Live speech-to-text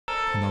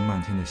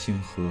向天的星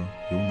河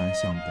由南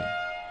向北，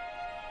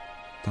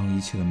当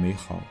一切的美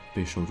好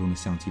被手中的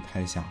相机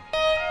拍下，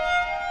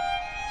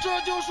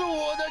这就是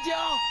我的家。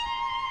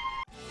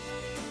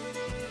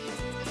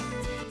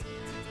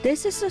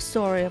This is the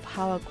story of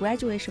how a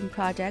graduation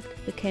project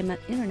became an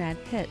internet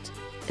hit.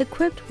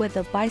 Equipped with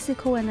a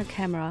bicycle and a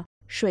camera,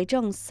 Shui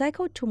Zheng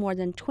cycled to more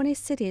than 20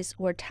 cities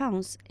or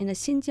towns in the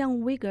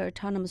Xinjiang Uyghur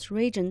Autonomous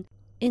Region,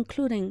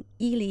 including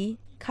Yili,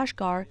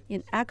 Kashgar,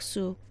 and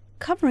Aksu,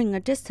 covering a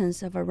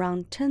distance of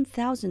around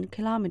 10,000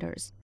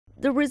 kilometers.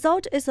 The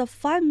result is a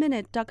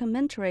 5-minute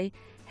documentary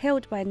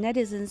hailed by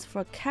netizens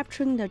for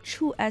capturing the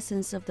true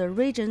essence of the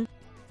region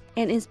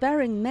and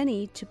inspiring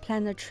many to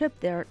plan a trip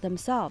there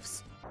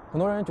themselves. 很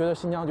多人觉得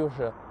新疆就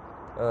是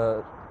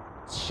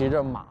骑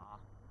着马。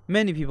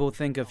 Many people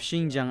think of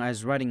Xinjiang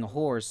as riding a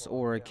horse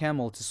or a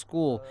camel to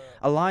school,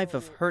 a life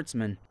of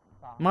herdsmen.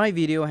 My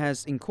video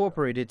has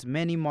incorporated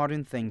many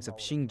modern things of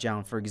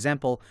Xinjiang, for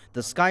example,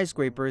 the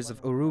skyscrapers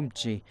of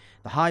Urumqi,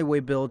 the highway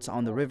built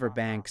on the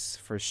riverbanks.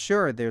 For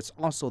sure, there's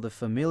also the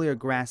familiar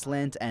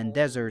grassland and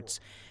deserts.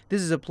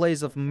 This is a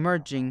place of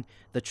merging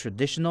the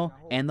traditional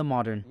and the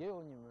modern.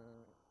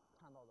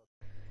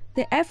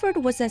 The effort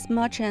was as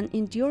much an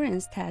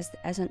endurance test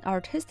as an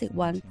artistic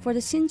one for the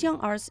Xinjiang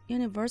Arts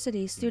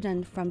University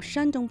student from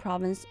Shandong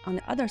province on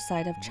the other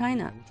side of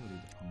China.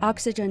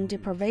 Oxygen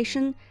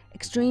deprivation,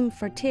 extreme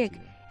fatigue,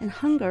 and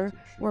hunger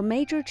were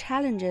major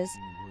challenges,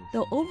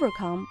 though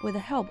overcome with the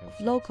help of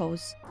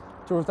locals.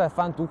 就是在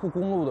翻独库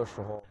公路的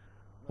时候。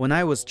 When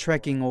I was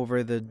trekking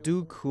over the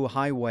Duku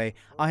highway,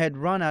 I had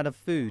run out of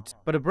food,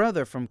 but a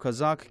brother from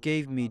Kazakh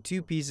gave me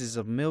 2 pieces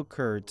of milk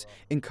curd,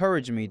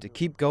 encouraged me to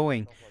keep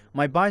going.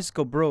 My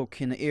bicycle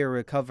broke in an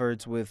area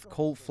covered with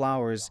cold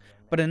flowers,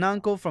 but an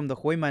uncle from the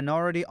Hui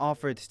minority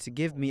offered to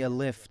give me a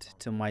lift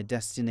to my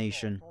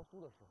destination.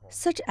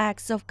 Such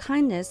acts of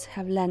kindness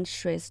have lent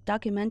Shui's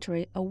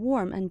documentary a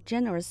warm and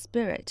generous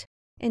spirit.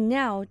 And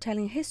now,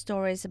 telling his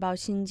stories about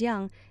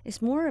Xinjiang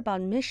is more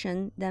about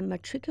mission than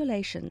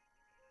matriculation.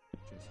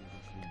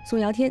 宋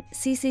瑶天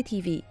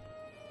CCTV